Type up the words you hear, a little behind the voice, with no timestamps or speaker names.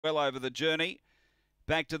well over the journey.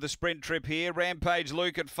 Back to the sprint trip here. Rampage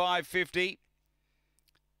Luke at 5.50.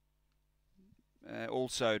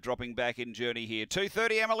 Also dropping back in journey here.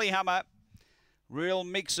 2.30 Emily Hummer. Real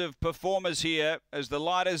mix of performers here as the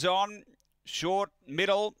light is on. Short,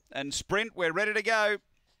 middle and sprint. We're ready to go.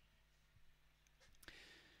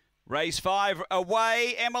 Race 5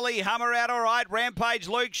 away. Emily Hummer out all right. Rampage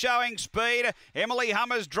Luke showing speed. Emily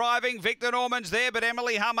Hummer's driving. Victor Norman's there, but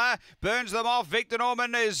Emily Hummer burns them off. Victor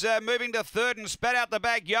Norman is moving to third and spat out the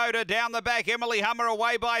back. Yoda down the back. Emily Hummer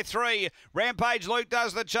away by 3. Rampage Luke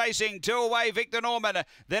does the chasing. 2 away, Victor Norman.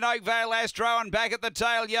 Then Oakvale Astro and back at the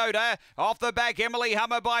tail, Yoda. Off the back, Emily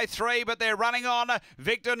Hummer by 3, but they're running on.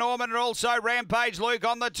 Victor Norman and also Rampage Luke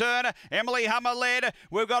on the turn. Emily Hummer led.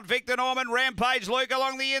 We've got Victor Norman, Rampage Luke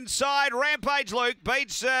along the inside. Rampage Luke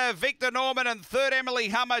beats Victor Norman, and third Emily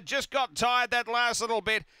Hummer just got tired that last little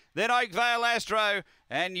bit. Then Oakvale Astro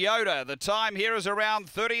and Yoda. The time here is around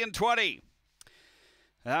 30 and 20.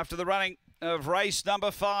 After the running of race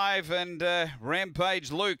number 5 and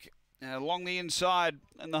Rampage Luke along the inside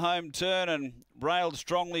in the home turn and railed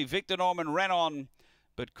strongly. Victor Norman ran on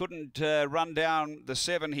but couldn't run down the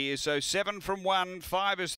 7 here. So 7 from 1, 5 is